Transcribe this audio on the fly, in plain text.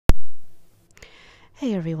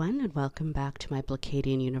Hey everyone, and welcome back to my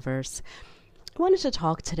Blacadian universe. I wanted to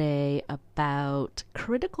talk today about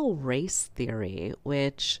critical race theory,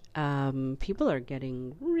 which people are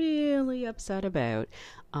getting really upset about.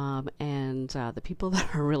 And the people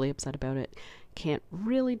that are really upset about it can't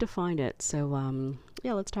really define it. So,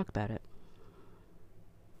 yeah, let's talk about it.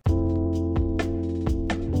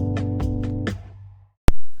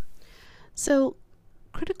 So,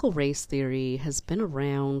 critical race theory has been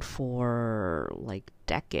around for like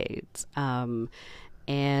decades.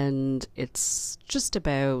 And it's just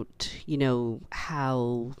about,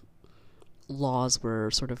 how laws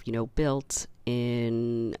were sort of, built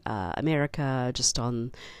in America, just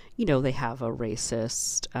on, they have a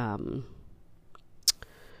racist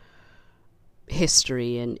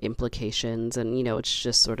history and implications. And, it's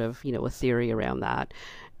just sort of, a theory around that.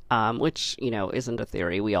 Which isn't a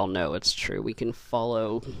theory. We all know it's true. We can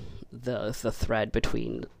follow the thread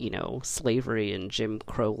between slavery and Jim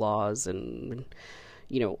Crow laws, and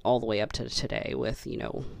all the way up to today with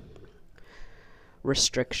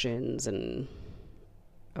restrictions and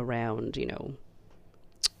around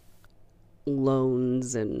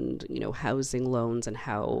loans and housing loans, and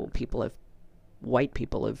how white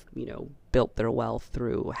people have built their wealth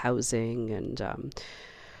through housing and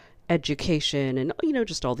education, and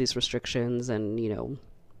just all these restrictions, and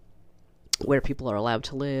where people are allowed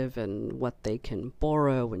to live and what they can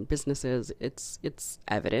borrow, and businesses. It's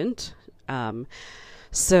evident.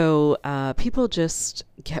 So people just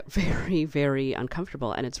get very, very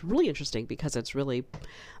uncomfortable, and it's really interesting because it's really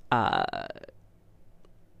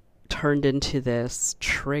turned into this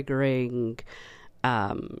triggering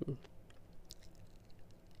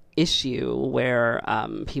issue where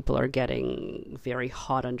people are getting very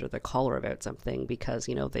hot under the collar about something because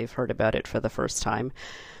they've heard about it for the first time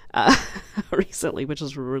recently, which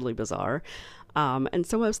is really bizarre. And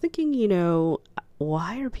so I was thinking,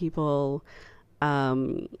 why are people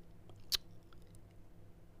all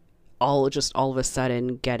of a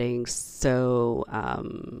sudden getting so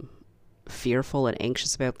fearful and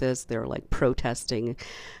anxious about this? They're like protesting,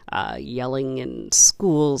 yelling in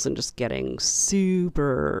schools, and just getting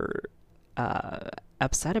super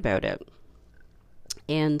upset about it.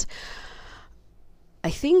 And I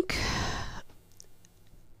think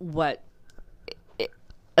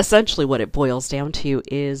essentially what it boils down to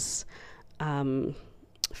is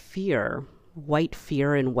fear, white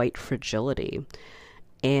fear and white fragility.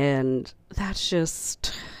 And it's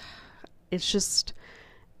just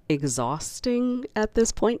exhausting at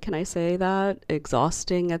this point. Can I say that?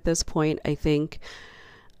 Exhausting at this point, I think.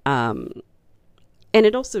 And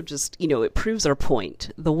it also just, it proves our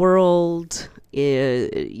point. The world is,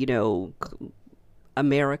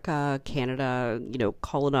 America, Canada,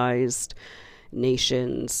 colonized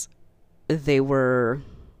nations, they were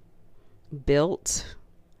built,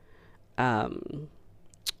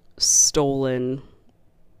 stolen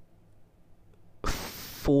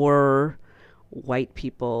for white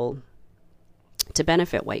people, to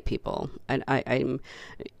benefit white people. And I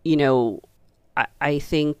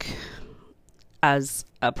think as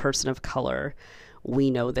a person of color, we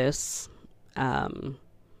know this.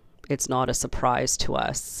 It's not a surprise to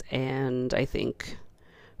us. And I think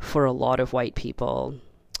for a lot of white people,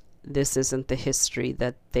 this isn't the history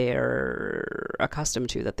that they're accustomed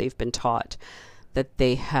to, that they've been taught, that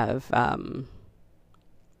they have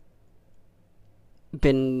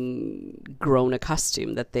been grown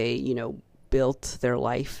accustomed, that they built their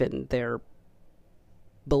life and their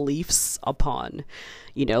beliefs upon.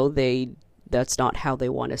 That's not how they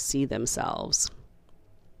want to see themselves.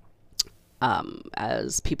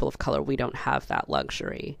 As people of color, we don't have that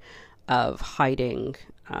luxury of hiding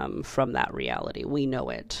from that reality. We know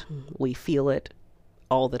it. We feel it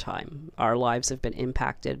all the time. Our lives have been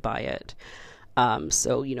impacted by it.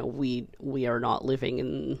 So we are not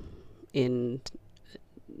living in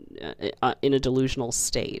a delusional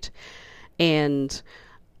state. And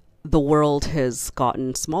the world has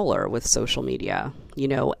gotten smaller with social media,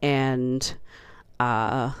 and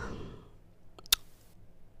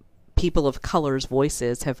people of color's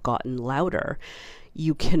voices have gotten louder.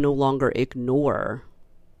 You can no longer ignore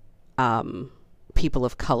people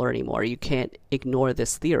of color anymore. You can't ignore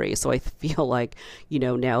this theory. So I feel like,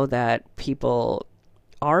 now that people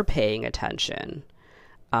are paying attention,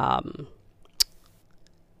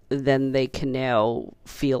 then they can now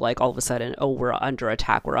feel like all of a sudden, oh, we're under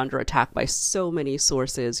attack. We're under attack by so many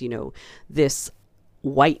sources. This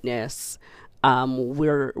whiteness,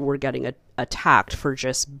 we're getting attacked for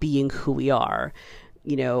just being who we are.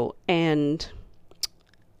 And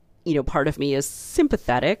part of me is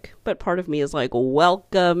sympathetic, but part of me is like,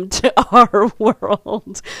 welcome to our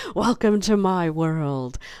world. Welcome to my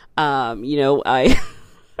world. I,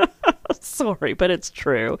 sorry, but it's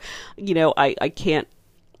true. I can't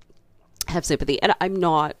have sympathy. And I'm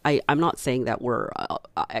not saying that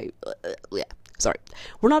sorry,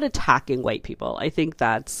 we're not attacking white people. I think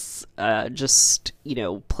that's just,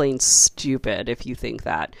 plain stupid if you think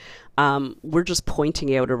that. We're just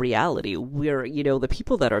pointing out a reality. We're, the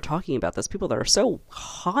people that are talking about this, people that are so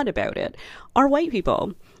hot about it, are white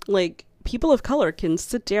people. Like, people of color can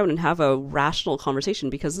sit down and have a rational conversation,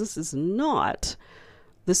 because this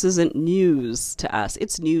isn't news to us.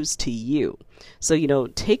 It's news to you. So,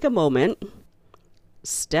 take a moment,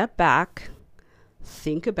 step back,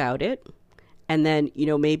 think about it, and then,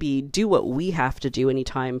 maybe do what we have to do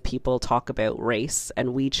anytime people talk about race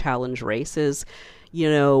and we challenge races.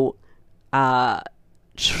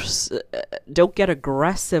 Don't get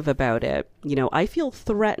aggressive about it. I feel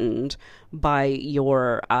threatened by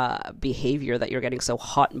your behavior, that you're getting so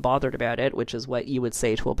hot and bothered about it, which is what you would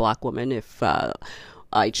say to a black woman if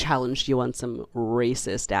I challenged you on some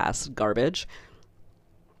racist ass garbage.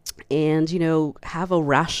 And, have a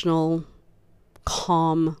rational,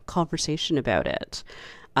 calm conversation about it.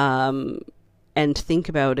 And think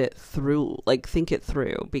about it through, think it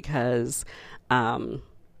through, because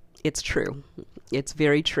it's true. It's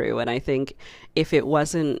very true. And I think if it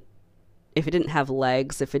didn't have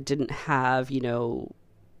legs, if it didn't have,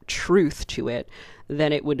 truth to it,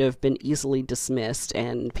 then it would have been easily dismissed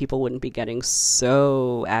and people wouldn't be getting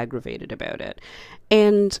so aggravated about it.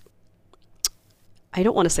 And I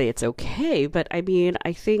don't want to say it's okay, but I mean,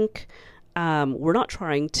 I think we're not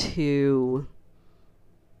trying to,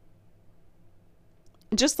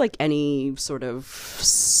 just like any sort of,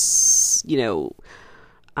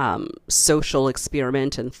 social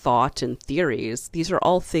experiment and thought and theories, these are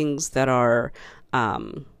all things that are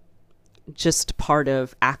just part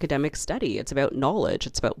of academic study. It's about knowledge.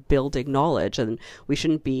 It's about building knowledge, and we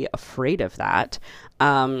shouldn't be afraid of that.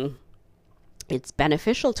 It's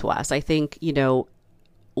beneficial to us. I think,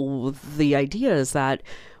 the idea is that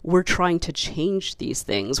we're trying to change these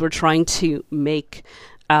things. We're trying to make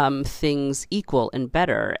things equal and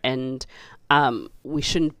better, and we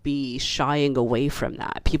shouldn't be shying away from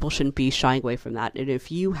that. People shouldn't be shying away from that. And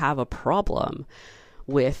if you have a problem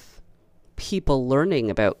with people learning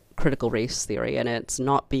about critical race theory, and it's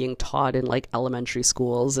not being taught in elementary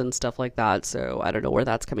schools and stuff like that, so I don't know where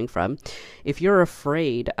that's coming from. If you're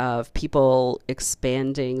afraid of people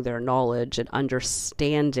expanding their knowledge and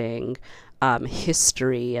understanding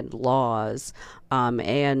history and laws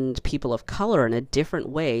and people of color in a different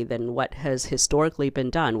way than what has historically been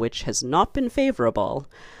done, which has not been favorable,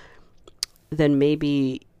 then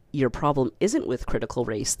maybe your problem isn't with critical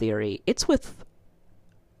race theory. It's with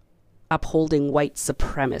upholding white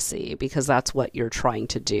supremacy, because that's what you're trying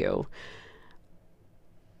to do.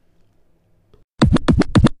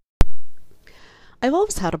 I've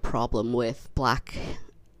always had a problem with Black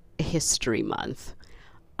History Month.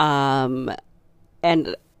 And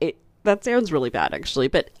that sounds really bad, actually,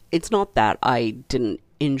 but it's not that I didn't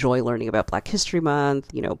enjoy learning about Black History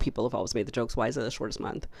Month. People have always made the jokes, why is it the shortest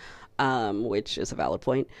month? Which is a valid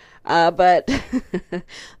point. But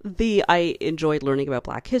I enjoyed learning about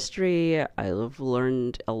Black history. I've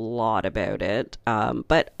learned a lot about it.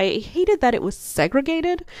 But I hated that it was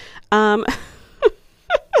segregated.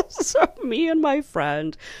 So me and my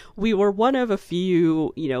friend, we were one of a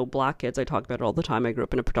few, Black kids. I talk about it all the time. I grew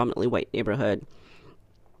up in a predominantly white neighborhood.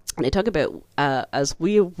 And I talk about, as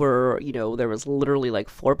we were, there was literally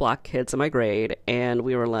 4 Black kids in my grade, and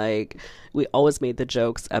we were we always made the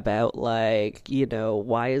jokes about why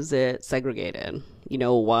is it segregated?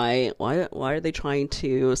 Why are they trying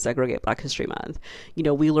to segregate Black History Month?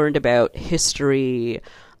 We learned about history,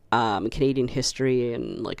 Canadian history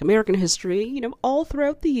and American history, all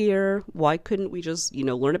throughout the year. Why couldn't we just,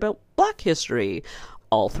 learn about Black history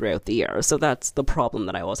all throughout the year? So that's the problem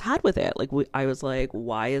that I always had with it. I was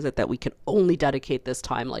why is it that we can only dedicate this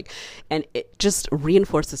time? And it just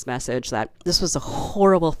reinforced this message that this was a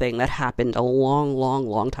horrible thing that happened a long, long,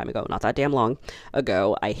 long time ago. Not that damn long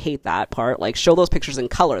ago. I hate that part. Show those pictures in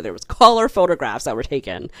color. There was color photographs that were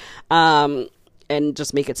taken. And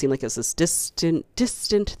just make it seem like it's this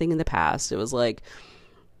distant thing in the past. It was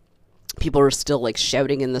people were still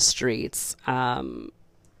shouting in the streets,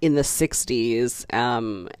 in the 60s,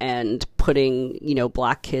 and putting,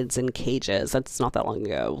 Black kids in cages. That's not that long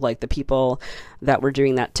ago. The people that were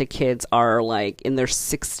doing that to kids are in their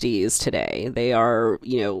 60s today. They are,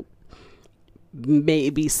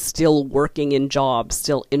 maybe still working in jobs,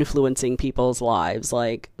 still influencing people's lives.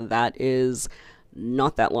 That is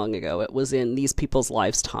not that long ago. It was in these people's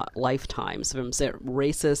lifetimes. From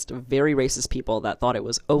racist, very racist people that thought it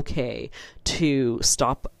was okay to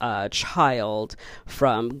stop a child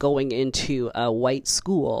from going into a white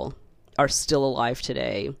school are still alive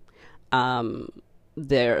today. The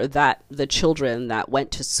children that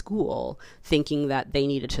went to school thinking that they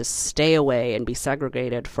needed to stay away and be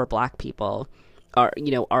segregated for black people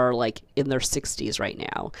are like in their 60s right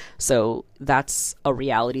now. So that's a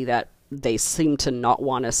reality that they seem to not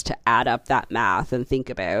want us to add up that math and think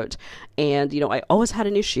about. And, I always had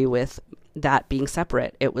an issue with that being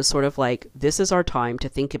separate. It was sort of like, this is our time to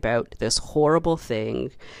think about this horrible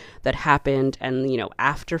thing that happened. And,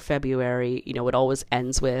 after February, it always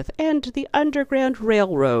ends with, and the Underground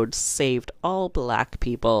Railroad saved all black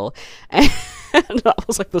people. And that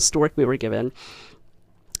was like the story we were given.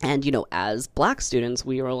 And, as black students,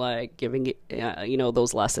 we were like giving,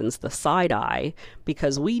 those lessons the side eye,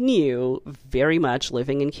 because we knew very much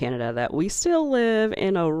living in Canada that we still live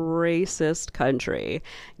in a racist country,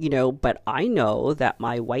 but I know that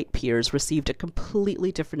my white peers received a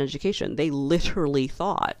completely different education. They literally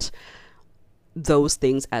thought those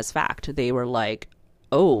things as fact. They were like,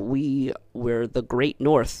 oh, we're the great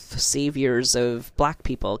North, saviors of black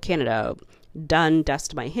people, Canada. Done,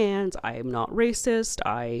 dust my hands, I am not racist,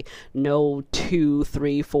 I know 2,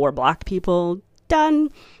 3, 4 black people, done.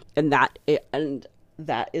 And that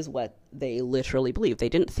is what they literally believe. They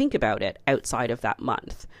didn't think about it outside of that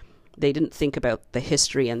month. They didn't think about the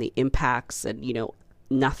history and the impacts and,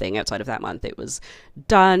 nothing outside of that month. It was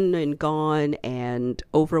done and gone and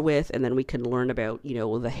over with, and then we can learn about,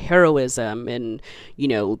 the heroism and,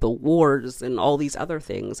 the wars and all these other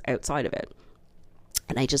things outside of it.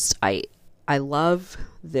 And I love,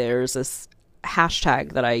 there's this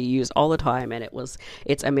hashtag that I use all the time, and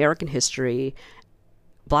it's American history.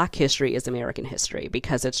 Black history is American history,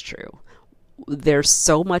 because it's true. There's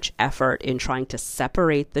so much effort in trying to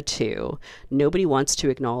separate the two. Nobody wants to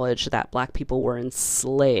acknowledge that black people were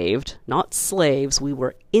enslaved, not slaves. We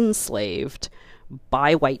were enslaved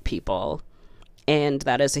by white people. And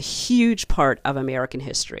that is a huge part of American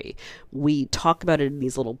history. We talk about it in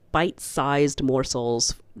these little bite-sized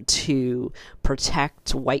morsels to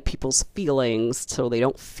protect white people's feelings so they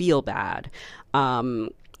don't feel bad, and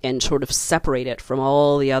sort of separate it from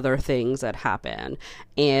all the other things that happen.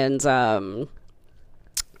 And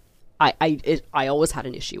I always had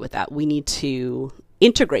an issue with that. We need to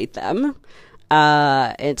integrate them,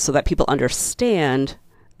 and so that people understand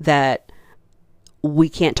that we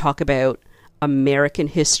can't talk about American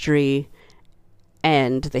history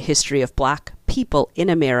and the history of black people in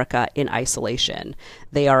America in isolation.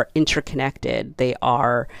 They are interconnected. They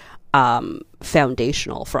are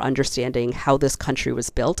foundational for understanding how this country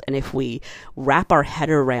was built. And if we wrap our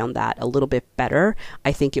head around that a little bit better,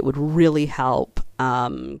 I think it would really help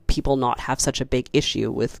people not have such a big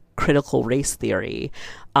issue with critical race theory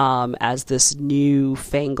as this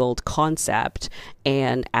newfangled concept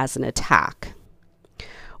and as an attack.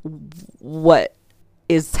 What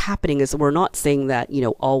is happening is we're not saying that,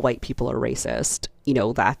 all white people are racist.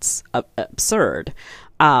 That's absurd.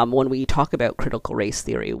 When we talk about critical race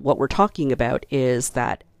theory, what we're talking about is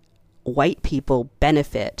that white people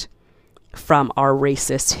benefit from our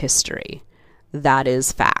racist history. That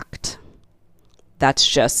is fact. That's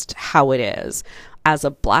just how it is. As a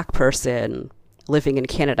black person living in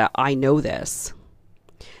Canada, I know this.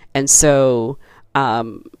 And so,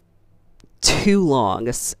 too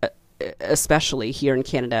long, especially here in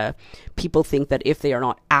Canada, people think that if they are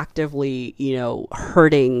not actively,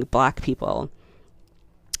 hurting black people,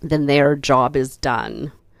 then their job is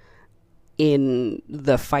done in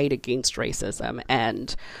the fight against racism.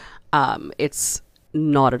 And it's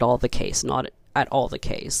not at all the case, not at all the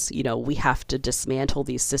case. We have to dismantle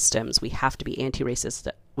these systems. We have to be anti-racist.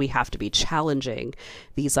 We have to be challenging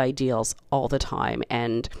these ideals all the time.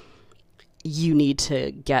 And you need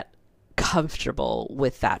to get comfortable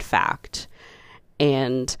with that fact.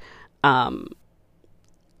 And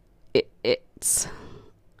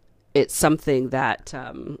it's something that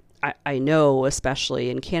I know, especially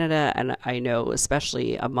in Canada, and I know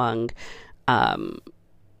especially among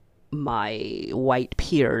my white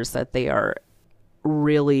peers, that they are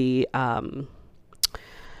really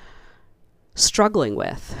struggling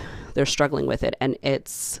with. They're struggling with it. And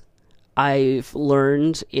I've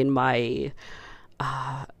learned in my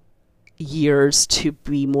years to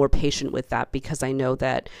be more patient with that, because I know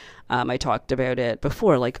that I talked about it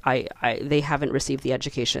before, like they haven't received the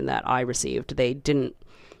education that I received. They didn't,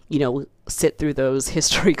 sit through those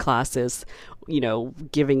history classes,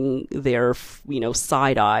 giving their,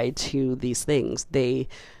 side eye to these things. They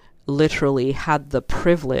literally had the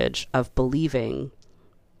privilege of believing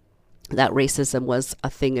that racism was a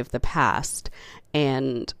thing of the past,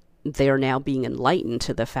 and they are now being enlightened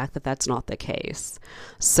to the fact that that's not the case.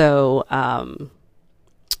 So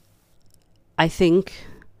I think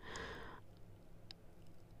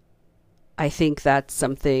that's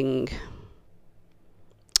something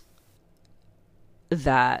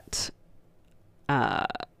that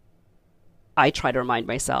I try to remind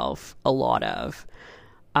myself a lot of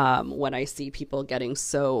when I see people getting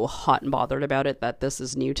so hot and bothered about it that this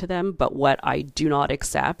is new to them. But what I do not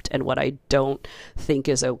accept and what I don't think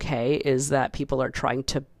is okay is that people are trying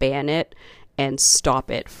to ban it and stop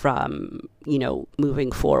it from,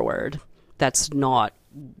 moving forward. That's not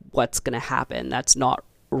what's going to happen. That's not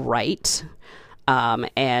right.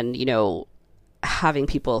 And, having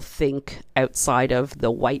people think outside of the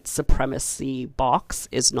white supremacy box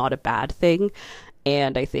is not a bad thing.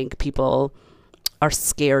 And I think people are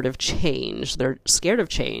scared of change. They're scared of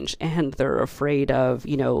change, and they're afraid of,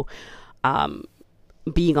 being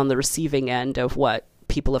on the receiving end of what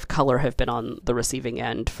people of color have been on the receiving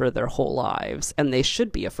end for their whole lives. And they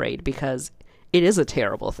should be afraid, because it is a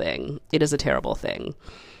terrible thing. It is a terrible thing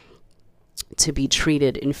to be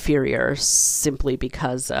treated inferior simply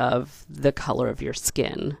because of the color of your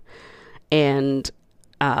skin. And,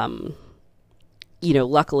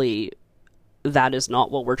 luckily that is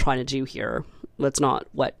not what we're trying to do here. That's not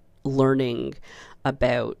what learning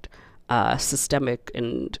about systemic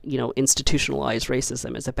and, institutionalized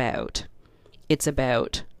racism is about. It's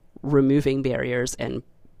about removing barriers and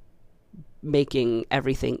making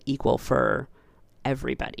everything equal for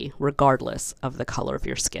everybody, regardless of the color of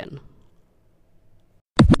your skin.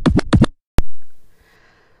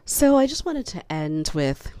 So I just wanted to end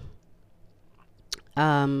with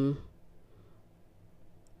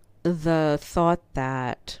the thought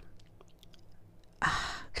that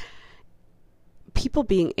people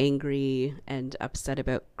being angry and upset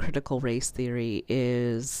about critical race theory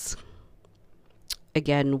is,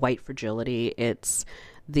 again, white fragility. It's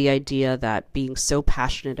the idea that being so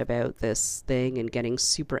passionate about this thing and getting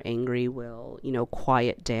super angry will,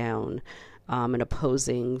 quiet down an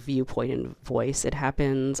opposing viewpoint and voice. It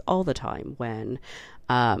happens all the time when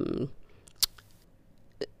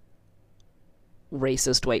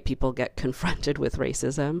racist white people get confronted with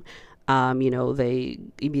racism. They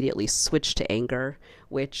immediately switch to anger,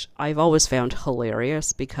 which I've always found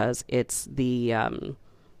hilarious, because it's the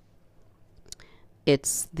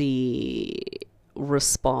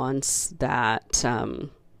response that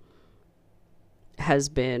has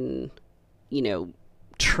been,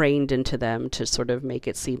 trained into them to sort of make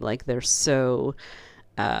it seem like they're so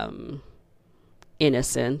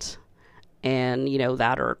innocent, and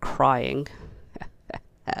that are crying.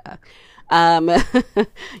 They're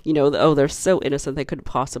so innocent they couldn't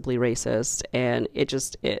possibly racist. And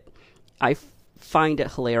I find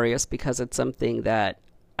it hilarious, because it's something that,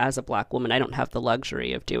 as a Black woman, I don't have the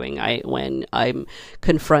luxury of doing. When I'm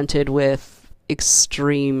confronted with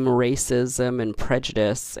extreme racism and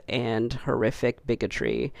prejudice and horrific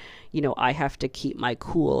bigotry, I have to keep my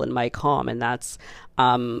cool and my calm, and that's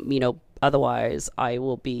otherwise I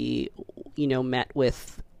will be met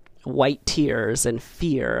with white tears and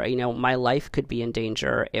fear. My life could be in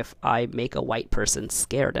danger if I make a white person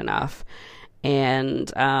scared enough.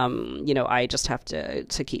 And I just have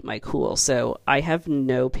to keep my cool. So I have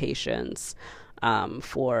no patience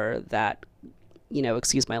for that,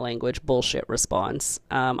 excuse my language, bullshit response.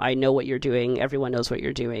 I know what you're doing. Everyone knows what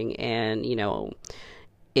you're doing. And,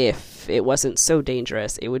 if it wasn't so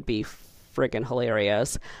dangerous, it would be friggin'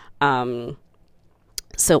 hilarious.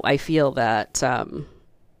 So I feel that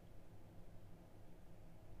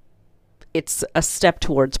it's a step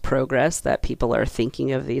towards progress that people are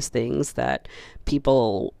thinking of these things, that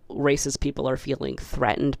racist people are feeling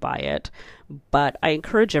threatened by it. But I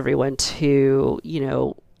encourage everyone to,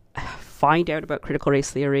 find out about critical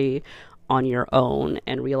race theory on your own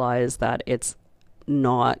and realize that it's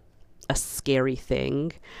not a scary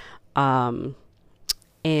thing. And,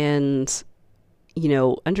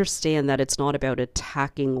 understand that it's not about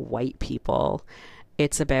attacking white people.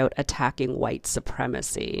 It's about attacking white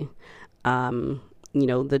supremacy.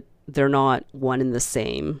 They're not one and the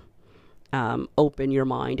same. Open your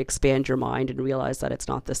mind, expand your mind, and realize that it's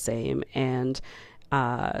not the same. And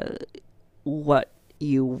what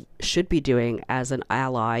you should be doing as an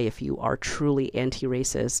ally, if you are truly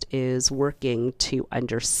anti-racist, is working to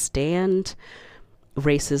understand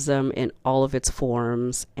racism in all of its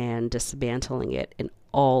forms and dismantling it in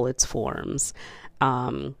all its forms.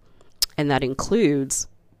 And that includes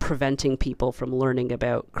preventing people from learning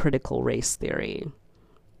about critical race theory.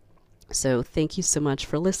 So thank you so much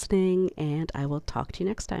for listening, and I will talk to you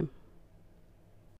next time.